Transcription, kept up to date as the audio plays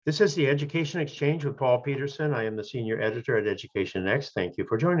This is the Education Exchange with Paul Peterson. I am the senior editor at Education Next. Thank you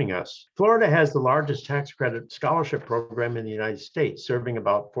for joining us. Florida has the largest tax credit scholarship program in the United States, serving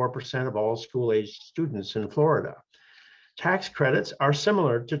about 4% of all school-aged students in Florida. Tax credits are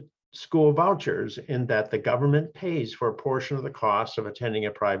similar to school vouchers in that the government pays for a portion of the cost of attending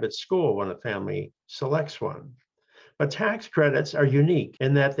a private school when a family selects one. But tax credits are unique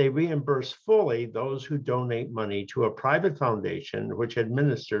in that they reimburse fully those who donate money to a private foundation which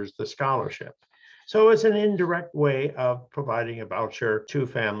administers the scholarship. So it's an indirect way of providing a voucher to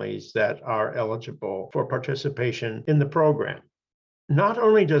families that are eligible for participation in the program. Not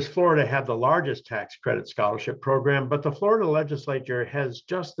only does Florida have the largest tax credit scholarship program, but the Florida legislature has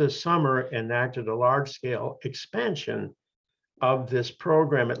just this summer enacted a large-scale expansion of this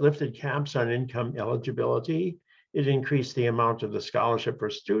program. It lifted caps on income eligibility. It increased the amount of the scholarship for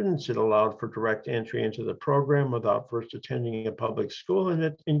students. It allowed for direct entry into the program without first attending a public school, and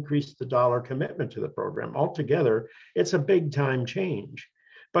it increased the dollar commitment to the program. Altogether, it's a big time change.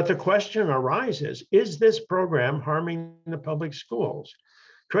 But the question arises, is this program harming the public schools?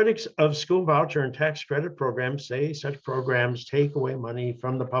 Critics of school voucher and tax credit programs say such programs take away money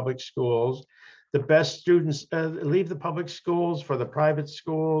from the public schools. The best students leave the public schools for the private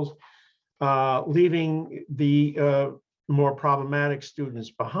schools, leaving the more problematic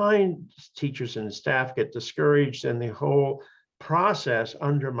students behind. Teachers and staff get discouraged, and the whole process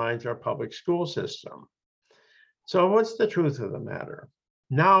undermines our public school system. So what's the truth of the matter?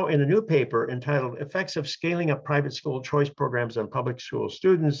 Now, in a new paper entitled Effects of Scaling Up Private School Choice Programs on Public School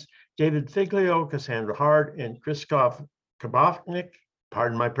Students, David Figlio, Cassandra Hart, and Krzysztof Kabovnik,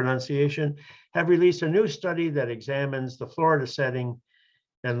 pardon my pronunciation, have released a new study that examines the Florida setting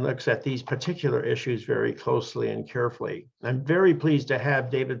and looks at these particular issues very closely and carefully. I'm very pleased to have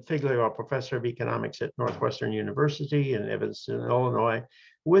David Figlio, a professor of economics at Northwestern University in Evanston, Illinois,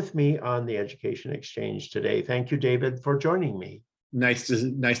 with me on the Education Exchange today. Thank you, David, for joining me. Nice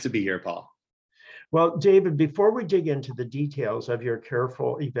to be here, Paul. Well, David, before we dig into the details of your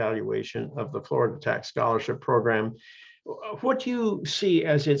careful evaluation of the Florida Tax Scholarship Program, what do you see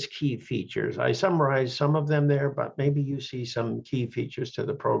as its key features? I summarized some of them there, but maybe you see some key features to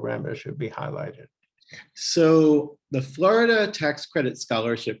the program that should be highlighted. So the Florida Tax Credit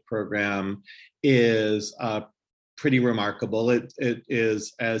Scholarship Program is pretty remarkable. It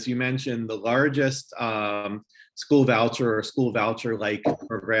is, as you mentioned, the largest school voucher or school voucher-like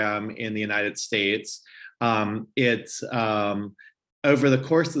program in the United States. It's over the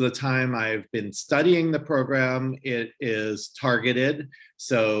course of the time I've been studying the program, it is targeted.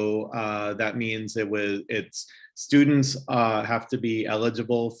 So that means it's students have to be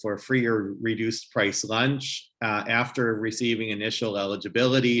eligible for free or reduced price lunch. After receiving initial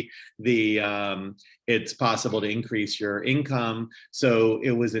eligibility, it's possible to increase your income. So it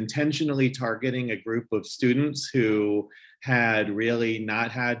was intentionally targeting a group of students who had really not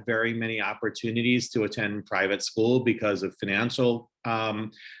had very many opportunities to attend private school because of financial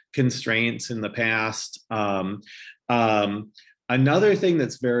constraints in the past. Another thing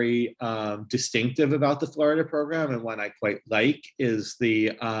that's very distinctive about the Florida program, and one I quite like, is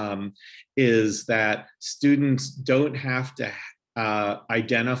that students don't have to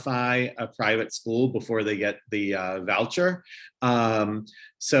identify a private school before they get the voucher.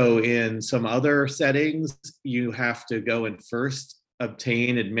 So in some other settings, you have to go and first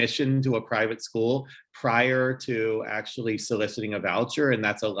obtain admission to a private school prior to actually soliciting a voucher, and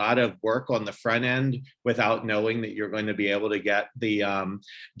that's a lot of work on the front end without knowing that you're going to be able to get the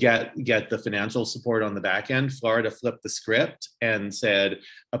financial support on the back end. Florida flipped the script and said,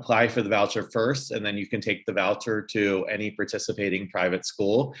 apply for the voucher first, and then you can take the voucher to any participating private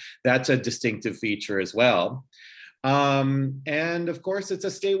school. That's a distinctive feature as well. And of course, it's a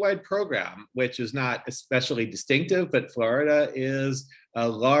statewide program, which is not especially distinctive, but Florida is a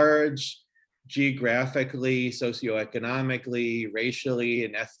large, geographically, socioeconomically, racially,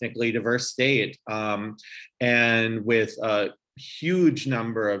 and ethnically diverse state, and with a huge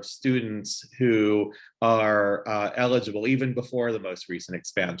number of students who are eligible even before the most recent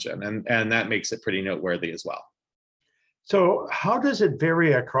expansion. And that makes it pretty noteworthy as well. So how does it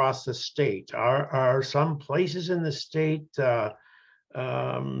vary across the state? Are some places in the state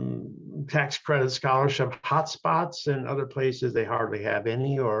tax credit scholarship hotspots, and other places they hardly have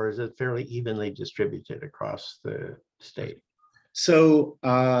any, or is it fairly evenly distributed across the state? So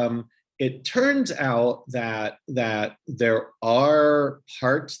it turns out that there are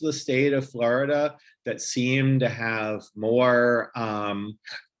parts of the state of Florida that seem to have more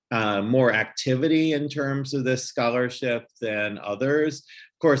activity in terms of this scholarship than others.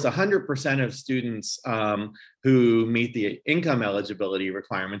 course, 100% of students who meet the income eligibility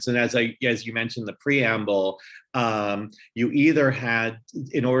requirements, and as you mentioned the preamble, you either had,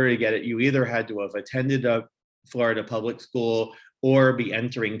 in order to get it, you either had to have attended a Florida public school or be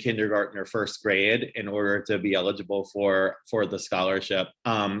entering kindergarten or first grade in order to be eligible for the scholarship.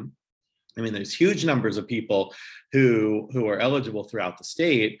 I mean, there's huge numbers of people who are eligible throughout the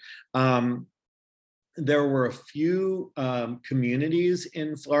state. There were a few communities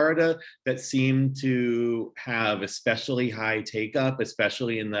in Florida that seemed to have especially high take-up,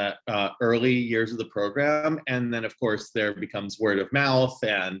 especially in the early years of the program. And then, of course, there becomes word of mouth,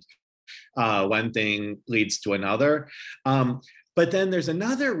 and one thing leads to another. But then there's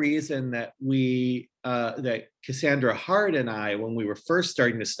another reason that that Cassandra Hart and I, when we were first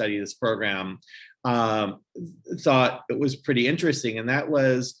starting to study this program, thought it was pretty interesting. And that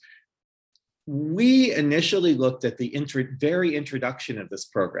was, we initially looked at the very introduction of this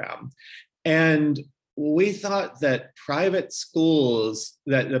program. And we thought that private schools,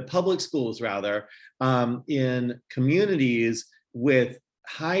 that the public schools rather, in communities with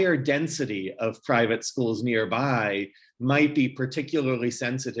higher density of private schools nearby might be particularly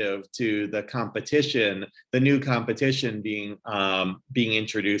sensitive to the competition, the new competition being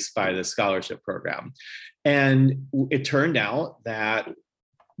introduced by the scholarship program. And it turned out that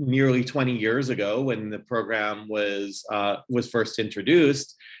nearly 20 years ago, when the program was first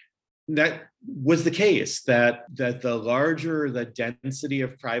introduced, that was the case, that the larger the density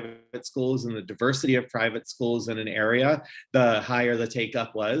of private schools and the diversity of private schools in an area, the higher the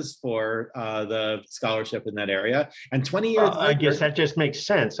take-up was for the scholarship in that area. And 20 years later, I guess that just makes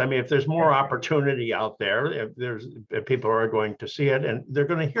sense. I mean, if there's more opportunity out there, if people are going to see it, and they're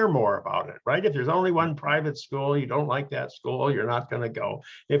going to hear more about it, right? If there's only one private school, you don't like that school, you're not going to go.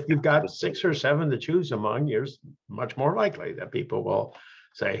 If you've got 6 or 7 to choose among, you're much more likely that people will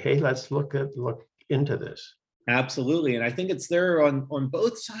say, hey, let's look into this. Absolutely. And I think it's there on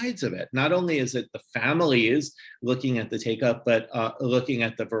both sides of it. Not only is it the families looking at the take-up, but looking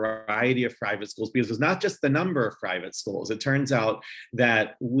at the variety of private schools, because it's not just the number of private schools. It turns out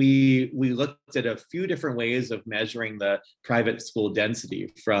that we looked at a few different ways of measuring the private school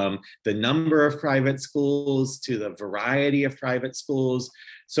density, from the number of private schools to the variety of private schools.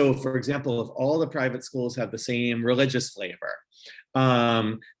 So, for example, if all the private schools have the same religious flavor,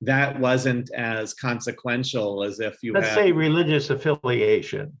 that wasn't as consequential as if you Let's had, say, religious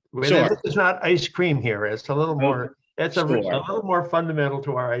affiliation. Sure. This is not ice cream here. It's a little more, it's a Sure. little more fundamental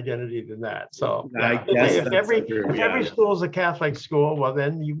to our identity than that. So I yeah, guess if that's every true, if yeah. every school is a Catholic school, well,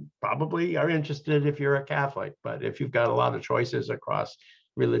 then you probably are interested if you're a Catholic. But if you've got a lot of choices across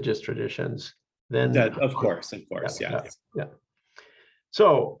religious traditions, then That, of course, yeah.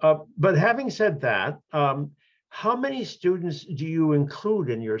 So, but having said that, how many students do you include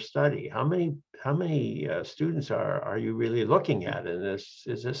in your study? How many students are you really looking at in this?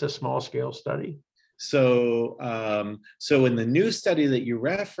 Is this a small scale study? So, so in the new study that you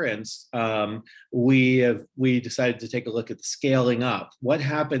referenced, we decided to take a look at the scaling up. What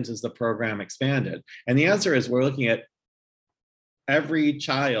happens as the program expanded? And the answer is, we're looking at every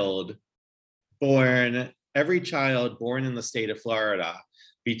child born in the state of Florida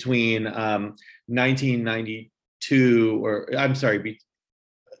between 1992,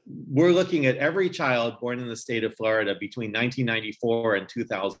 we're looking at every child born in the state of Florida between 1994 and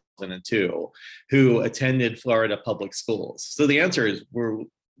 2002 who attended Florida public schools. So the answer is, we're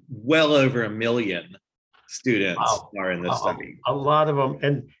well over 1 million students are in this study. A lot of them.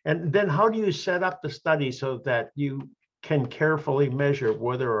 And then how do you set up the study so that you can carefully measure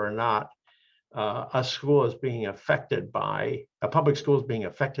whether or not a public school is being affected by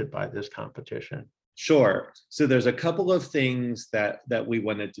this competition? Sure. So there's a couple of things that we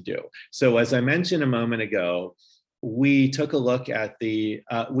wanted to do. So as I mentioned a moment ago, we took a look at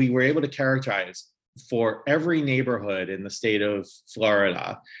we were able to characterize for every neighborhood in the state of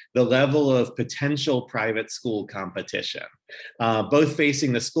Florida the level of potential private school competition, both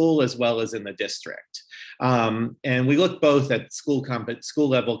facing the school as well as in the district. And we look both at school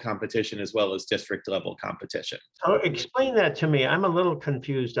level competition as well as district level competition. So explain that to me. I'm a little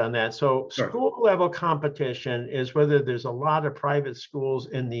confused on that. So Sure. School level competition is whether there's a lot of private schools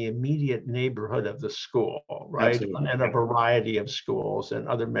in the immediate neighborhood of the school, right? Absolutely. And a variety of schools and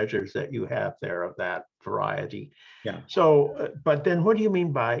other measures that you have there of that variety. Yeah. So, but then what do you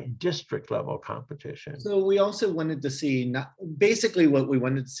mean by district level competition? So we also wanted to see, basically what we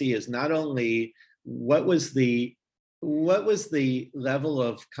wanted to see is not only what was the level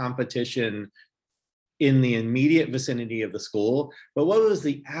of competition in the immediate vicinity of the school, but what was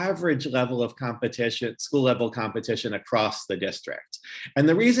the average level of competition, school level competition across the district? And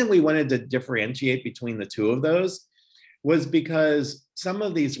the reason we wanted to differentiate between the two of those was because some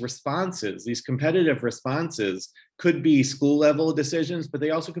of these responses, these competitive responses, could be school level decisions, but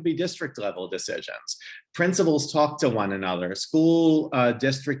they also could be district level decisions. Principals talk to one another. School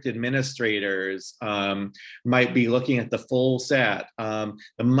district administrators might be looking at the full set. The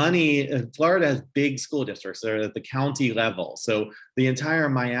money, Florida has big school districts. They're at the county level. So the entire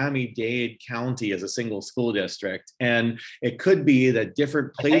Miami-Dade County is a single school district. And it could be that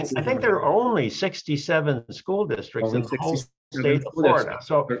different places. I think there are only 67 school districts in the whole state of Florida.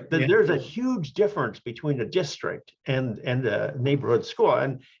 So there's a huge difference between a district and a neighborhood school.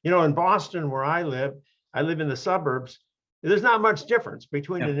 And, in Boston, where I live in the suburbs. There's not much difference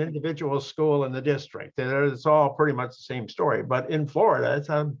between an individual school and the district. It's all pretty much the same story. But in Florida, it's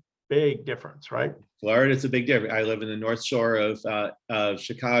a big difference, right? Florida, it's a big difference. I live in the North Shore of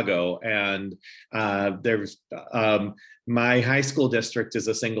Chicago, and there's my high school district is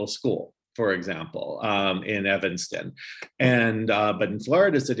a single school, for example, in Evanston, and but in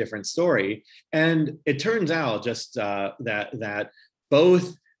Florida, it's a different story. And it turns out just that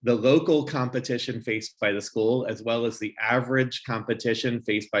both the local competition faced by the school, as well as the average competition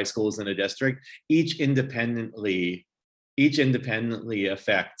faced by schools in a district, each independently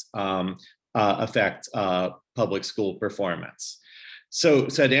affect public school performance. So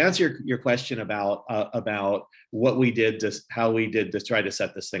to answer your question about what we did, how we did to try to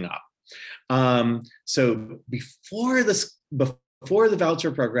set this thing up. So before the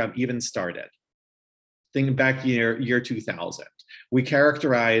voucher program even started, thinking back year 2000, we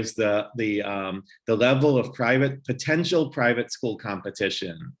characterized the level of potential private school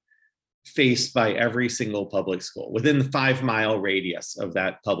competition faced by every single public school within the 5-mile radius of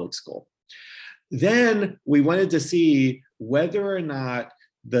that public school. Then we wanted to see whether or not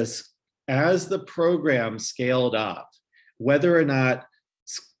as the program scaled up, whether or not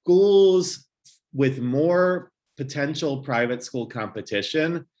schools with more potential private school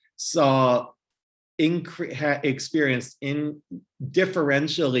competition experienced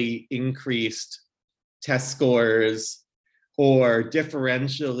differentially increased test scores or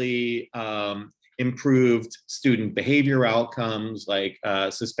differentially improved student behavior outcomes like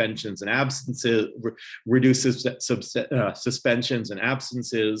suspensions and absences, reduces suspensions and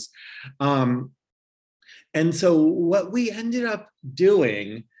absences. And so what we ended up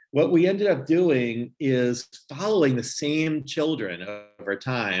doing is following the same children over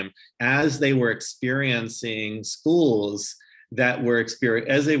time as they were experiencing schools that were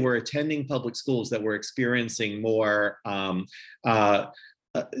as they were attending public schools that were experiencing more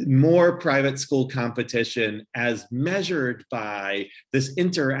private school competition, as measured by this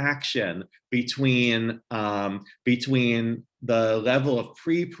interaction between the level of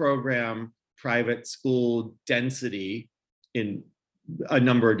pre-program private school density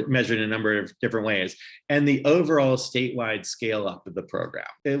measured in a number of different ways, and the overall statewide scale up of the program.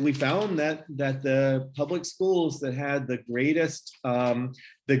 And we found that the public schools that had the greatest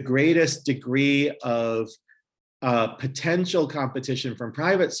degree of potential competition from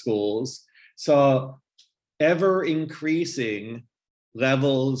private schools saw ever increasing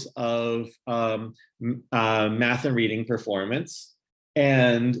levels of math and reading performance,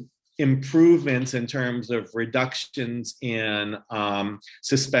 and improvements in terms of reductions in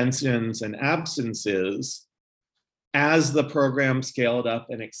suspensions and absences as the program scaled up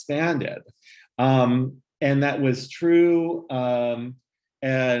and expanded. And that was true, and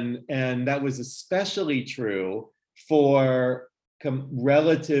that was especially true for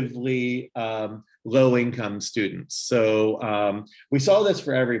relatively low-income students. So we saw this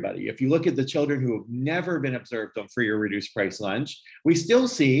for everybody. If you look at the children who have never been observed on free or reduced price lunch, we still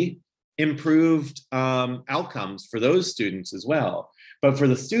see improved outcomes for those students as well. But for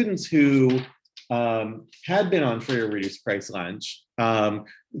the students who had been on free or reduced price lunch,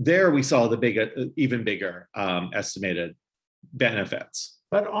 there we saw the even bigger estimated benefits.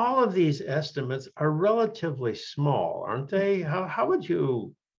 But all of these estimates are relatively small, aren't they? How would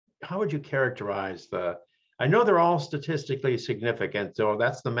you characterize I know they're all statistically significant, so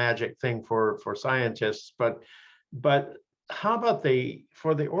that's the magic thing for scientists, but how about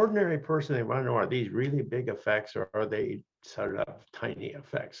for the ordinary person, they want to know, are these really big effects or are they sort of tiny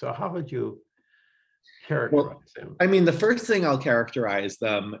effects? So how would you characterize them? I mean, the first thing I'll characterize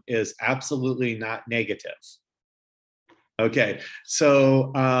them is absolutely not negative. Okay,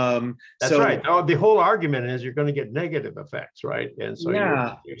 so that's right. Oh, the whole argument is you're going to get negative effects, right? And so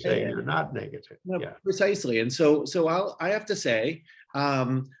you're saying they're not negative. No, yeah, precisely. And so I have to say,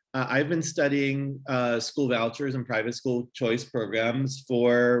 I've been studying school vouchers and private school choice programs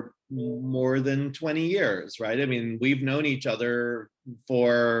for more than 20 years, right? I mean, we've known each other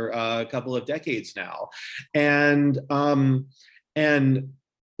for a couple of decades now. And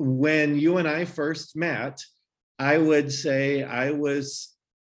when you and I first met, I would say I was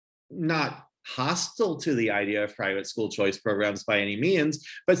not hostile to the idea of private school choice programs by any means,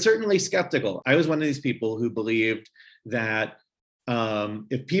 but certainly skeptical. I was one of these people who believed that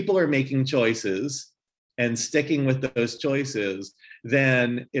if people are making choices and sticking with those choices,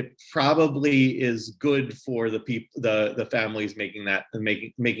 then it probably is good for the people, the families making that,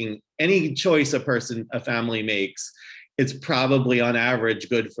 making any choice a family makes. It's probably on average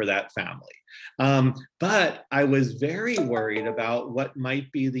good for that family. But I was very worried about what might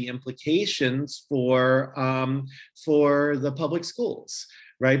be the implications for the public schools,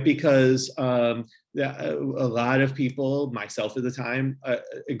 right? Because a lot of people, myself at the time,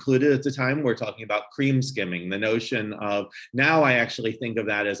 included at the time, were talking about cream skimming, the notion of, now I actually think of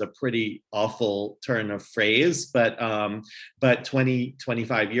that as a pretty awful turn of phrase, but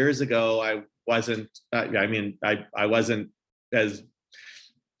 25 years ago, I wasn't, I wasn't as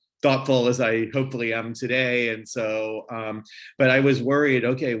thoughtful as I hopefully am today. And so, but I was worried,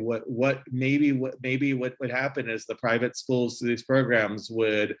 okay, what maybe what would happen is the private schools through these programs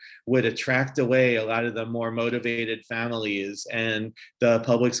would attract away a lot of the more motivated families, and the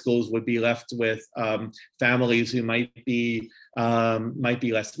public schools would be left with families who might be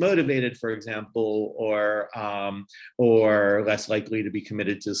less motivated, for example, or less likely to be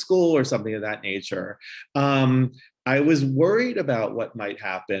committed to school or something of that nature. I was worried about what might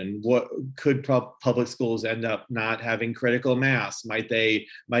happen. What could public schools end up not having critical mass? Might they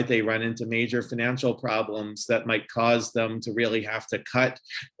run into major financial problems that might cause them to really have to cut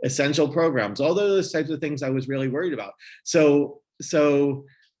essential programs? All those types of things I was really worried about. So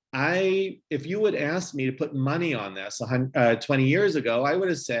if you would ask me to put money on this 20 years ago, I would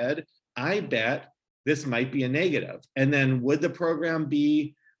have said, I bet this might be a negative. And then would the program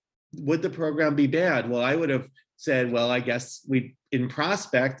be bad? Well, I would have said, well, I guess in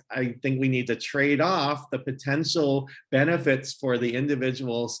prospect, I think we need to trade off the potential benefits for the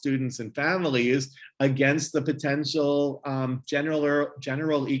individual students and families against the potential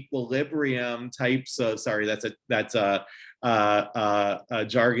general equilibrium types of, sorry, that's a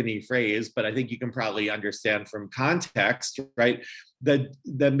jargony phrase, but I think you can probably understand from context, right? That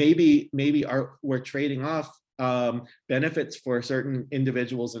maybe we're trading off benefits for certain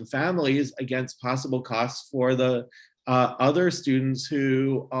individuals and families against possible costs for the other students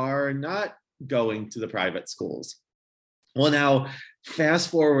who are not going to the private schools. Well, now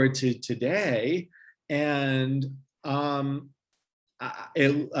fast forward to today, and that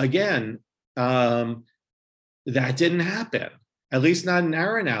didn't happen, at least not in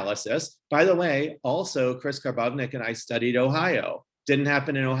our analysis. By the way, also Chris Karbovnik and I studied Ohio. Didn't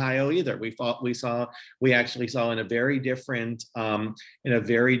happen in Ohio either. We actually saw in a very different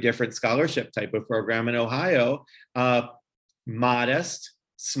scholarship type of program in Ohio, modest,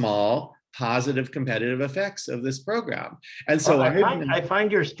 small, positive competitive effects of this program. And so I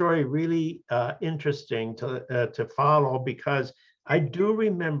find your story really interesting to follow, because I do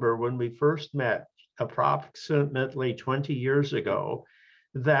remember when we first met approximately 20 years ago,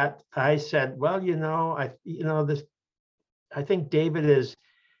 that I said, well, I think David is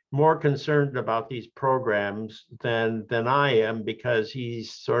more concerned about these programs than I am, because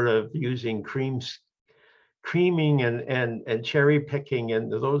he's sort of using creaming and cherry picking,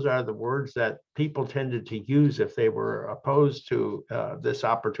 and those are the words that people tended to use if they were opposed to this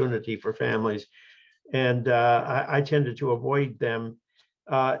opportunity for families, and I tended to avoid them.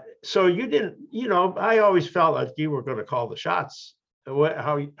 So you didn't, I always felt like you were going to call the shots,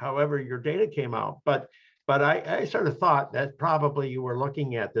 however your data came out, but I sort of thought that probably you were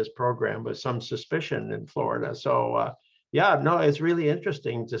looking at this program with some suspicion in Florida. So yeah, no, it's really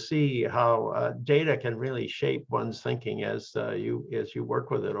interesting to see how data can really shape one's thinking as you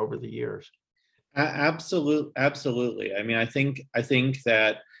work with it over the years. Absolutely. I mean, I think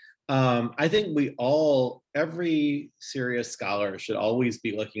that every serious scholar should always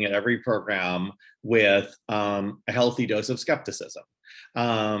be looking at every program with a healthy dose of skepticism.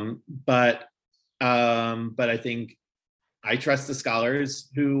 But I think I trust the scholars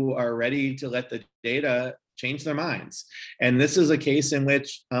who are ready to let the data change their minds. And this is a case in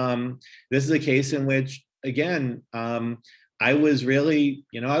which, again, I was really,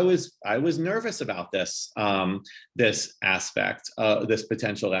 I was nervous about this, this aspect, this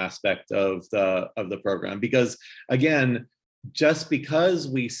potential aspect of the program, because again, just because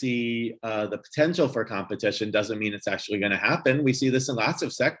we see the potential for competition doesn't mean it's actually going to happen. We see this in lots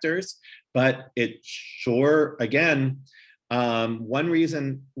of sectors, but it sure, again, one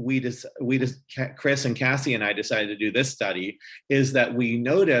reason Chris and Cassie and I decided to do this study is that we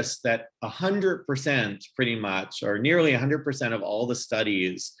noticed that 100% pretty much, or nearly 100% of all the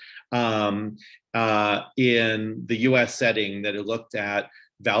studies in the US setting that looked at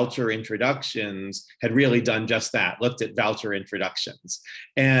voucher introductions had really done just that, looked at voucher introductions.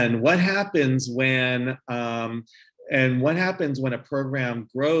 And what happens when a program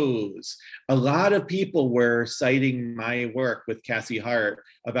grows? A lot of people were citing my work with Cassie Hart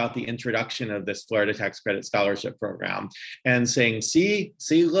about the introduction of this Florida Tax Credit Scholarship Program and saying, see,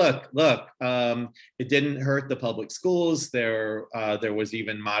 look, it didn't hurt the public schools. There was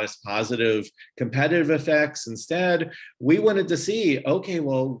even modest positive competitive effects. Instead, we wanted to see, okay,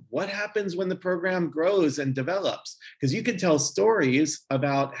 well, what happens when the program grows and develops? Because you could tell stories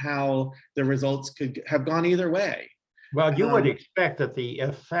about how the results could have gone either way. Well, you would expect that the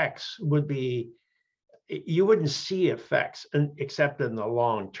effects would be, you wouldn't see effects except in the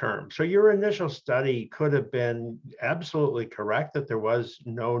long term. So your initial study could have been absolutely correct that there was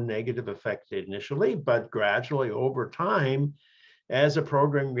no negative effect initially, but gradually over time, as a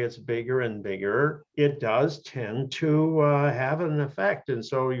program gets bigger and bigger, it does tend to have an effect. And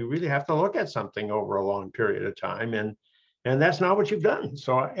so you really have to look at something over a long period of time. And that's not what you've done.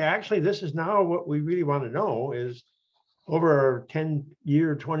 So actually, this is now what we really want to know is, over a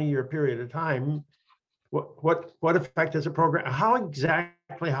 10-year, 20-year period of time, what effect is a program? How long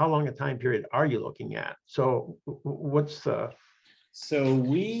a time period are you looking at? So what's the? So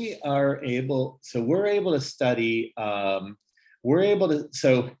we're able to study.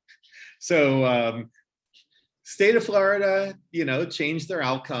 State of Florida, changed their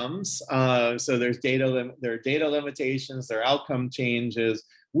outcomes. So there are data limitations, there are outcome changes.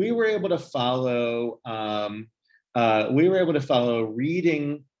 We were able to follow. We were able to follow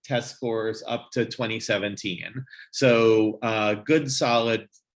reading test scores up to 2017. So good solid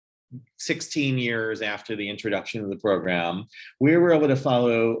 16 years after the introduction of the program. We were able to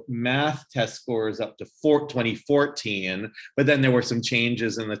follow math test scores up to 2014, but then there were some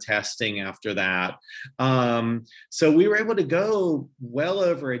changes in the testing after that. So we were able to go well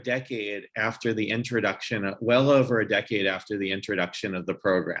over a decade after the introduction of the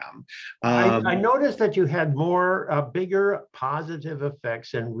program. I noticed that you had more bigger positive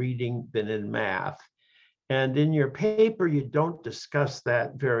effects in reading than in math. And in your paper, you don't discuss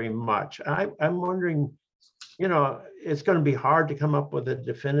that very much. I'm wondering, it's going to be hard to come up with a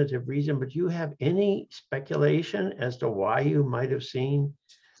definitive reason, but do you have any speculation as to why you might have seen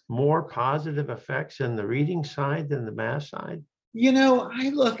more positive effects in the reading side than the math side? I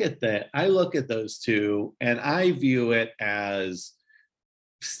look at those two, and I view it as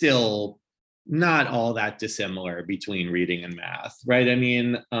still not all that dissimilar between reading and math, right? I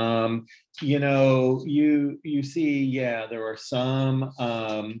mean, you see, there are some.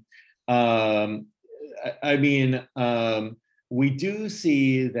 We do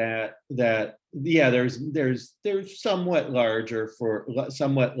see that there's somewhat larger for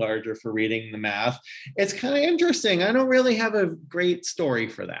reading the math. It's kind of interesting. I don't really have a great story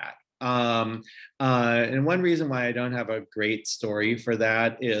for that. And one reason why I don't have a great story for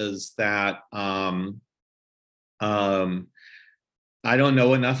that is that I don't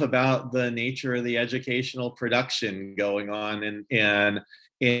know enough about the nature of the educational production going on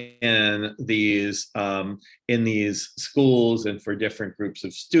in these schools and for different groups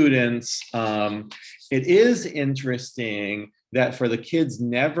of students. It is interesting that for the kids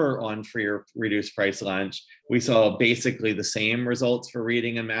never on free or reduced price lunch, we saw basically the same results for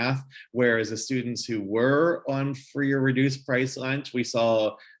reading and math, whereas the students who were on free or reduced price lunch, we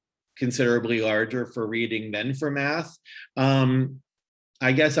saw considerably larger for reading than for math.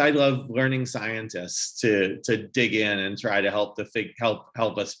 I guess I love learning scientists to dig in and try to help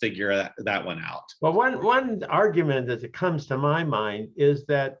us figure that one out. Well, one argument that comes to my mind is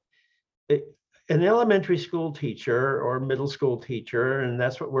that an elementary school teacher or middle school teacher, and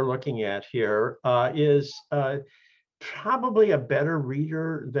that's what we're looking at here, is probably a better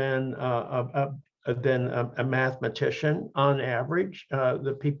reader than a mathematician on average.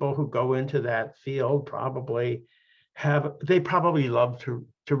 The people who go into that field probably love to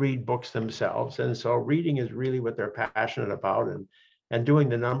read books themselves. And so reading is really what they're passionate about, and doing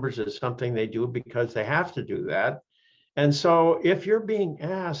the numbers is something they do because they have to do that. And so if you're being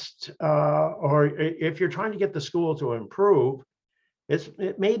asked, or if you're trying to get the school to improve,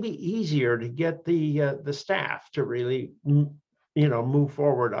 it may be easier to get the staff to really, move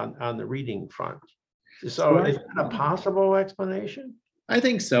forward on the reading front. So is that a possible explanation? I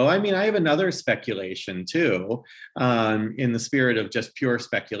think so. I mean, I have another speculation too, in the spirit of just pure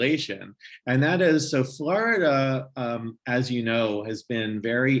speculation, and that is so Florida, as you know, has been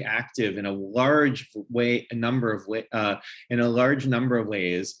very active in a large way, in a large number of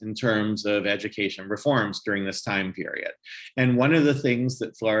ways in terms of education reforms during this time period. And one of the things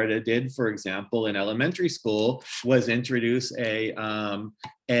that Florida did, for example, in elementary school, was introduce a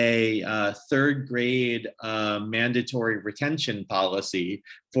third grade mandatory retention policy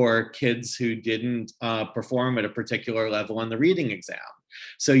for kids who didn't perform at a particular level on the reading exam.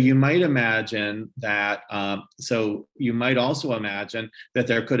 So you might imagine that, you might also imagine that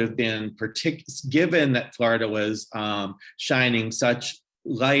there could have been, given that Florida was shining such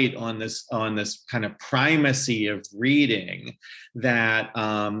light on this kind of primacy of reading, that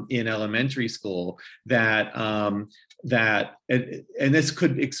in elementary school, and this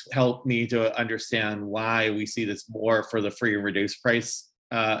could help me to understand why we see this more for the free and reduced price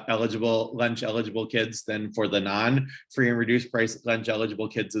lunch eligible kids than for the non-free and reduced price lunch eligible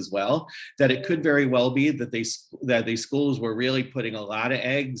kids as well. That it could very well be that these schools were really putting a lot of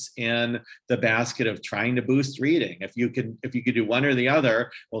eggs in the basket of trying to boost reading. If you could do one or the other,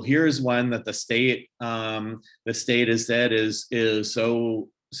 well, here's one that the state has said is so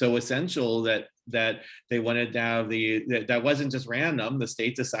essential that they wanted to have that wasn't just random. The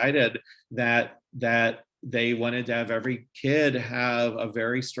state decided that they wanted to have every kid have a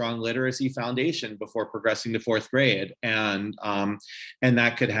very strong literacy foundation before progressing to fourth grade, and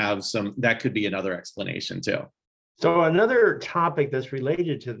that could be another explanation too. So another topic that's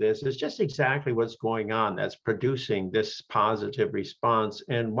related to this is just exactly what's going on that's producing this positive response.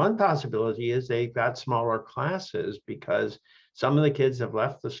 And one possibility is they've got smaller classes because some of the kids have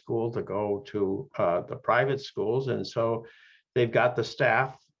left the school to go to the private schools, and so they've got the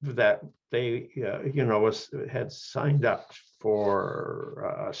staff that they had signed up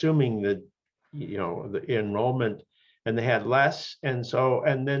for assuming the enrollment, and they had less, and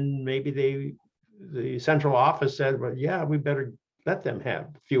then maybe the central office said, well, yeah, we better let them have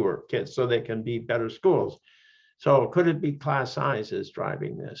fewer kids so they can be better schools. So could it be class sizes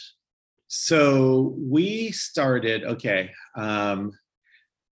driving this? So we started,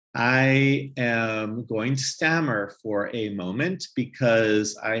 I am going to stammer for a moment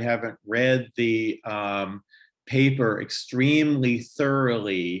because I haven't read the paper extremely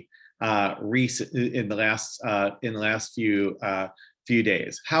thoroughly in the last few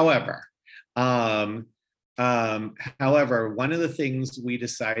days. However, one of the things we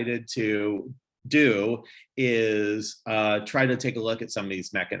decided to do is try to take a look at some of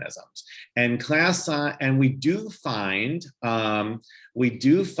these mechanisms, and we do find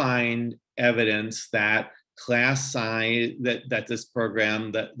evidence that class size, that this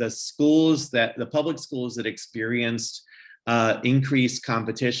program, that the public schools that experienced increased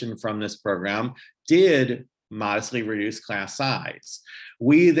competition from this program did modestly reduce class size.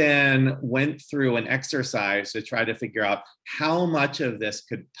 We then went through an exercise to try to figure out how much of this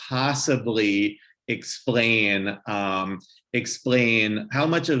could possibly explain how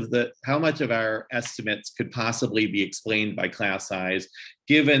much of our estimates could possibly be explained by class size,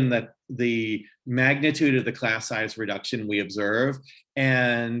 given that the magnitude of the class size reduction we observe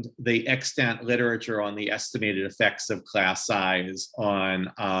and the extant literature on the estimated effects of class size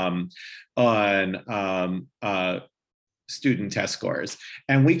on student test scores.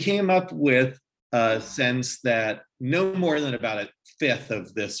 And we came up with a sense that no more than about a fifth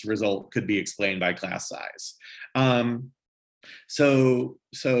of this result could be explained by class size. So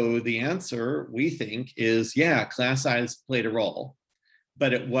the answer, we think, is yeah, class size played a role,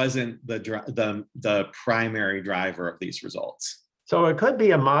 but it wasn't the primary driver of these results. So it could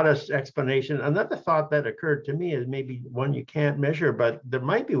be a modest explanation. Another thought that occurred to me is maybe one you can't measure, but there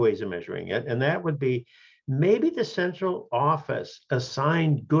might be ways of measuring it. And that would be maybe the central office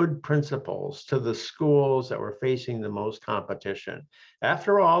assigned good principals to the schools that were facing the most competition.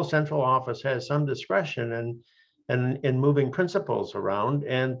 After all, central office has some discretion in moving principals around,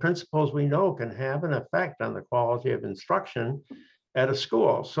 and principals we know can have an effect on the quality of instruction at a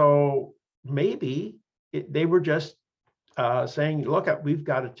school. So maybe they were just saying, look, we've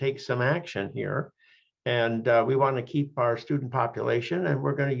got to take some action here. And we want to keep our student population, and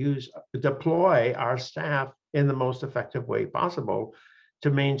we're going to deploy our staff in the most effective way possible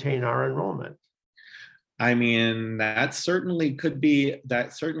to maintain our enrollment. I mean, that certainly could be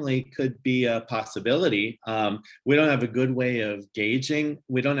a possibility. We don't have a good way of gauging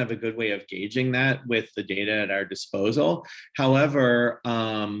that with the data at our disposal. However,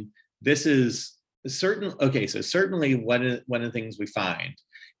 this is certain. Okay, so certainly one of the things we find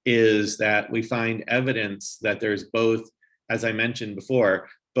is that we find evidence that there's both, as I mentioned before,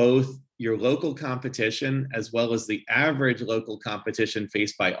 both your local competition as well as the average local competition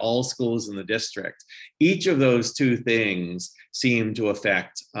faced by all schools in the district. Each of those two things seem to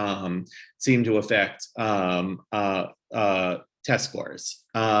affect test scores.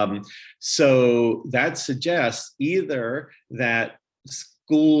 So that suggests either that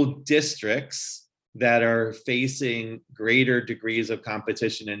school districts that are facing greater degrees of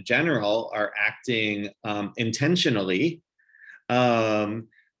competition in general are acting intentionally,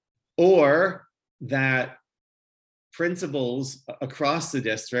 or that principals across the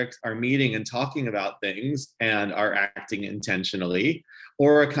district are meeting and talking about things and are acting intentionally,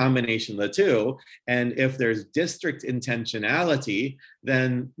 or a combination of the two. And if there's district intentionality,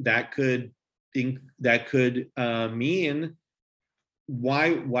 then that could mean why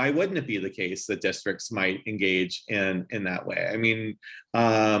wouldn't it be the case that districts might engage in that way? I mean,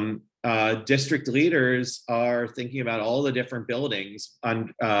 district leaders are thinking about all the different buildings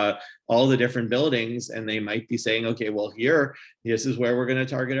and they might be saying, okay, well, this is where we're going to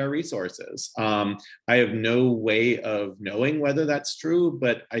target our resources. I have no way of knowing whether that's true,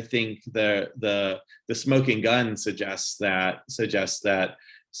 but I think the smoking gun suggests that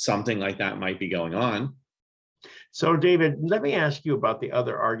something like that might be going on. So, David, let me ask you about the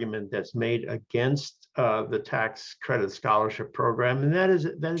other argument that's made against the tax credit scholarship program, and that is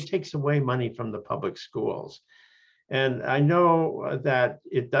that it takes away money from the public schools. And I know that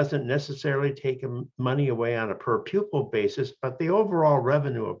it doesn't necessarily take money away on a per pupil basis, but the overall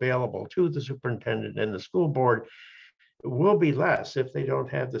revenue available to the superintendent and the school board will be less if they don't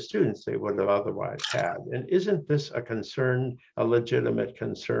have the students they would have otherwise had. And isn't this a concern, a legitimate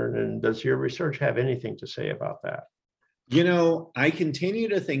concern? And does your research have anything to say about that? You know, I continue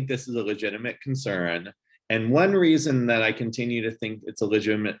to think this is a legitimate concern. And one reason that I continue to think it's a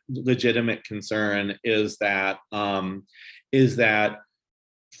legitimate concern is that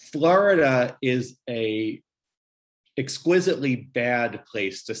Florida is a exquisitely bad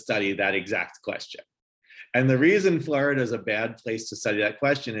place to study that exact question. And the reason Florida is a bad place to study that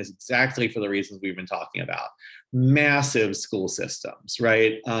question is exactly for the reasons we've been talking about. Massive school systems,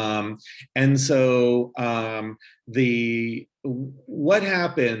 right? And so what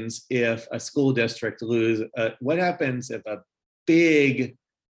happens if a school district what happens if a big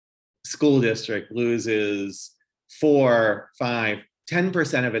school district loses 4, 5,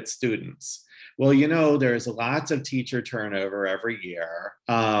 10% of its students? Well, you know, there's lots of teacher turnover every year.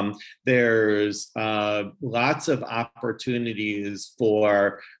 There's lots of opportunities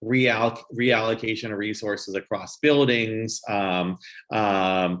for reallocation of resources across buildings.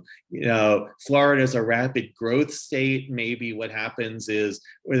 You know, Florida's a rapid growth state. Maybe what happens is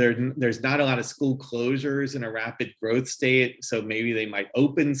there's not a lot of school closures in a rapid growth state. So maybe they might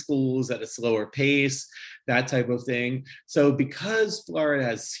open schools at a slower pace, that type of thing. So because Florida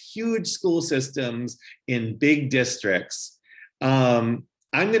has huge school systems in big districts, I'm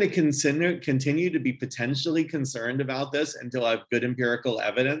going to continue to be potentially concerned about this until I have good empirical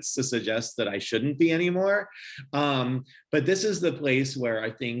evidence to suggest that I shouldn't be anymore. But this is the place where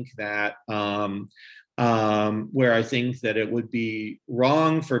I think that it would be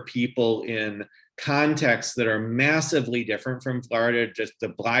wrong for people in contexts that are massively different from Florida just to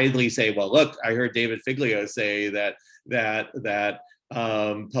blithely say, well, look, I heard David Figlio say that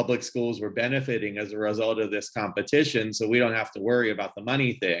public schools were benefiting as a result of this competition, so we don't have to worry about the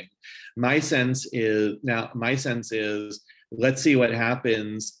money thing. My sense is, let's see what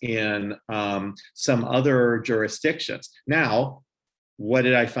happens in some other jurisdictions. Now, what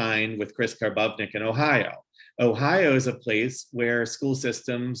did I find with Chris Karbovnik in Ohio? Ohio is a place where school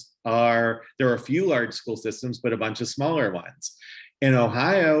systems there are a few large school systems, but a bunch of smaller ones. In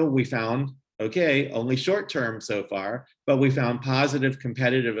Ohio, we found, okay, only short term so far, but we found positive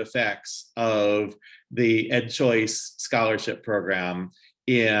competitive effects of the Ed Choice scholarship program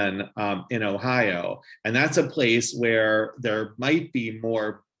in Ohio. And that's a place where there might be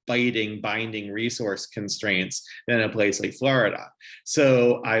more binding resource constraints than a place like Florida.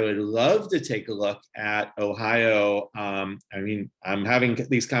 So I would love to take a look at Ohio. I mean, I'm having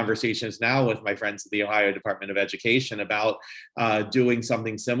these conversations now with my friends at the Ohio Department of Education about doing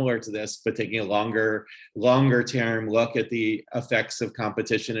something similar to this, but taking a longer term look at the effects of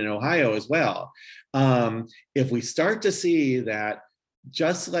competition in Ohio as well. If we start to see that,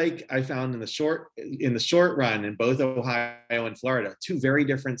 just like I found in the short run in both Ohio and Florida, two very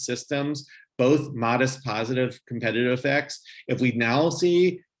different systems, both modest positive competitive effects. If we now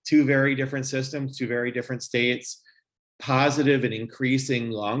see two very different systems, two very different states, positive and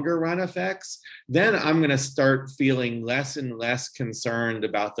increasing longer run effects, then I'm going to start feeling less and less concerned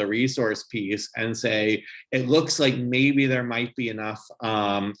about the resource piece and say, it looks like maybe there might be enough,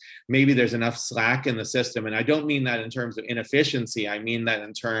 maybe there's enough slack in the system. And I don't mean that in terms of inefficiency. I mean that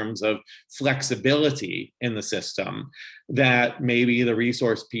in terms of flexibility in the system, that maybe the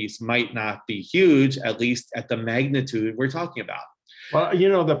resource piece might not be huge, at least at the magnitude we're talking about.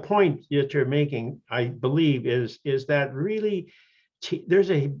 Well, the point that you're making, I believe, is that really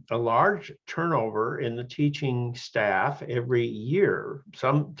there's a large turnover in the teaching staff every year.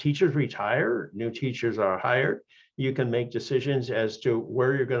 Some teachers retire, new teachers are hired. You can make decisions as to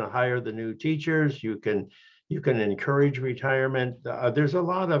where you're going to hire the new teachers. You can encourage retirement. There's a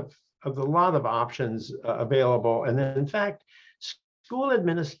lot of options available, and then, in fact, school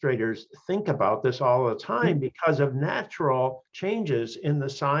administrators think about this all the time because of natural changes in the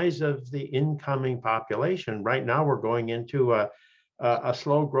size of the incoming population. Right now, we're going into a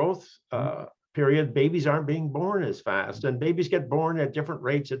slow growth period. Babies aren't being born as fast, and babies get born at different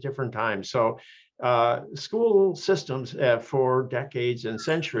rates at different times. So school systems for decades and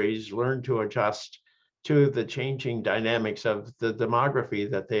centuries learn to adjust to the changing dynamics of the demography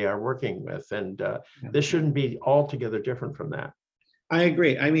that they are working with. And this shouldn't be altogether different from that. I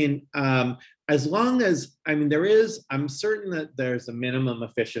agree. I mean, as long as, I'm certain that there's a minimum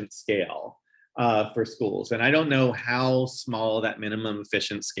efficient scale for schools. And I don't know how small that minimum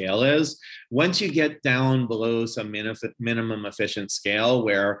efficient scale is. Once you get down below some minimum efficient scale,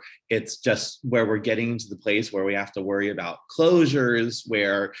 where it's just where we're getting to the place where we have to worry about closures,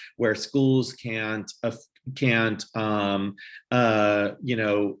 where schools can't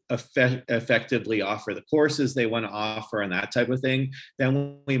effectively offer the courses they want to offer and that type of thing,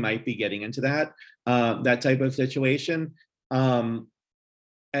 then we might be getting into that type of situation.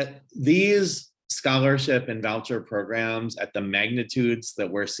 At these scholarship and voucher programs at the magnitudes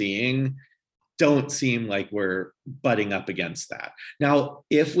that we're seeing don't seem like we're butting up against that. Now,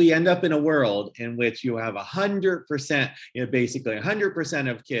 if we end up in a world in which you have 100%, basically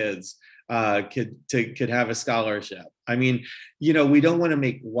 100% of kids could have a scholarship. I mean, we don't want to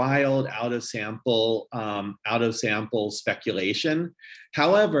make wild out of sample speculation.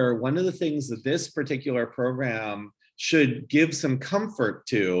 However, one of the things that this particular program should give some comfort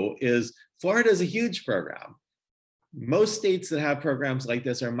to is Florida is a huge program. Most states that have programs like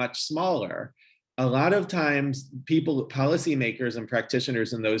this are much smaller. A lot of times policymakers and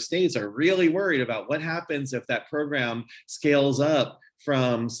practitioners in those states are really worried about what happens if that program scales up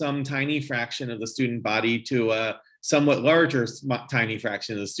from some tiny fraction of the student body to a somewhat larger tiny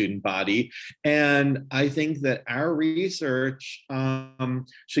fraction of the student body. And I think that our research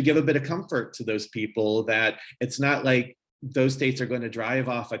should give a bit of comfort to those people, that it's not like those states are going to drive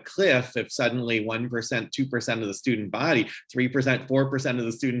off a cliff if suddenly 1%, 2% of the student body, 3%, 4% of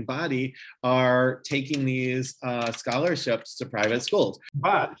the student body are taking these scholarships to private schools.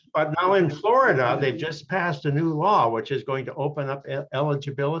 But now in Florida, they've just passed a new law, which is going to open up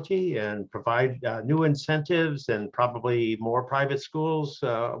eligibility and provide new incentives, and probably more private schools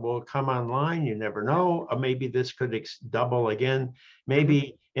will come online. You never know. Maybe this could double again.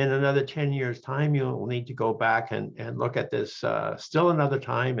 Maybe in another 10 years' time, you'll need to go back and look at this still another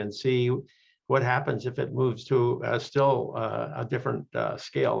time and see what happens if it moves to still a different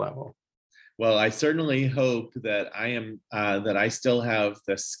scale level. Well, I certainly hope that I still have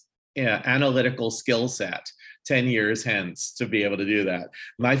this analytical skill set 10 years hence to be able to do that.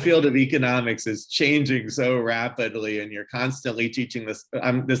 My field of economics is changing so rapidly, and you're constantly teaching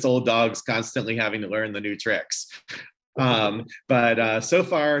this old dog's constantly having to learn the new tricks. But so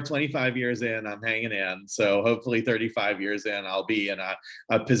far, 25 years in, I'm hanging in. So hopefully 35 years in, I'll be in a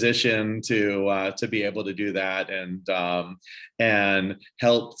position to be able to do that and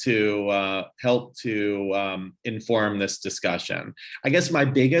help to inform this discussion. I guess my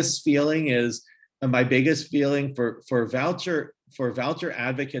biggest feeling for voucher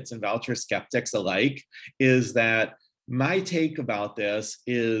advocates and voucher skeptics alike is that my take about this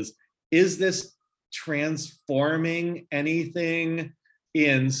is this transforming anything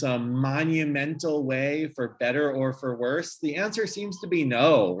in some monumental way for better or for worse? The answer seems to be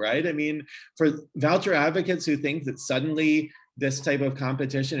no, right? I mean, for voucher advocates who think that suddenly this type of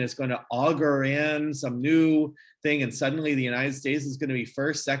competition is going to augur in some new thing and suddenly the United States is going to be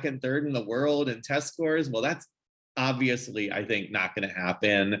first, second, third in the world in test scores, well, that's obviously, I think, not going to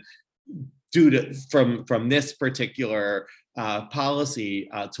happen from this particular policy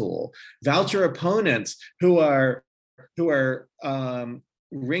tool. Voucher opponents who are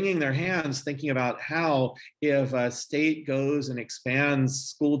wringing their hands thinking about how, if a state goes and expands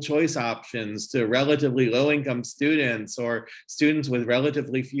school choice options to relatively low-income students or students with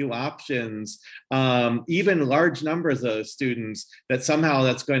relatively few options, even large numbers of those students, that somehow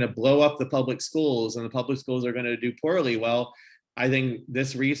that's going to blow up the public schools and the public schools are going to do poorly. Well, I think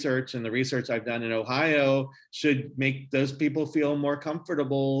this research and the research I've done in Ohio should make those people feel more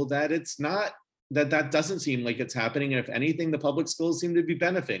comfortable that it's not, that doesn't seem like it's happening. And if anything, the public schools seem to be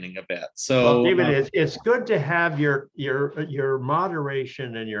benefiting a bit. So, well, David, it's good to have your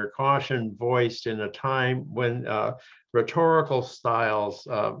moderation and your caution voiced in a time when rhetorical styles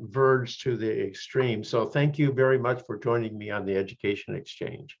verge to the extreme. So thank you very much for joining me on the Education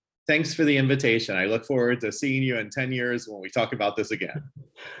Exchange. thanks for the invitation. I look forward to seeing you in 10 years when we talk about this again.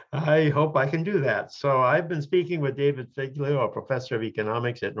 I hope I can do that. So I've been speaking with David Figlio, a professor of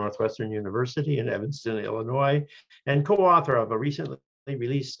economics at Northwestern University in Evanston, Illinois, and co-author of a recently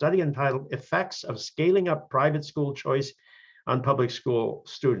released study entitled Effects of Scaling Up Private School Choice on Public School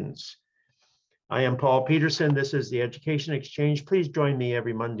Students. I am Paul Peterson. This is the Education Exchange. Please join me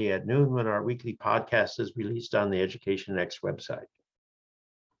every Monday at noon when our weekly podcast is released on the Education Next website.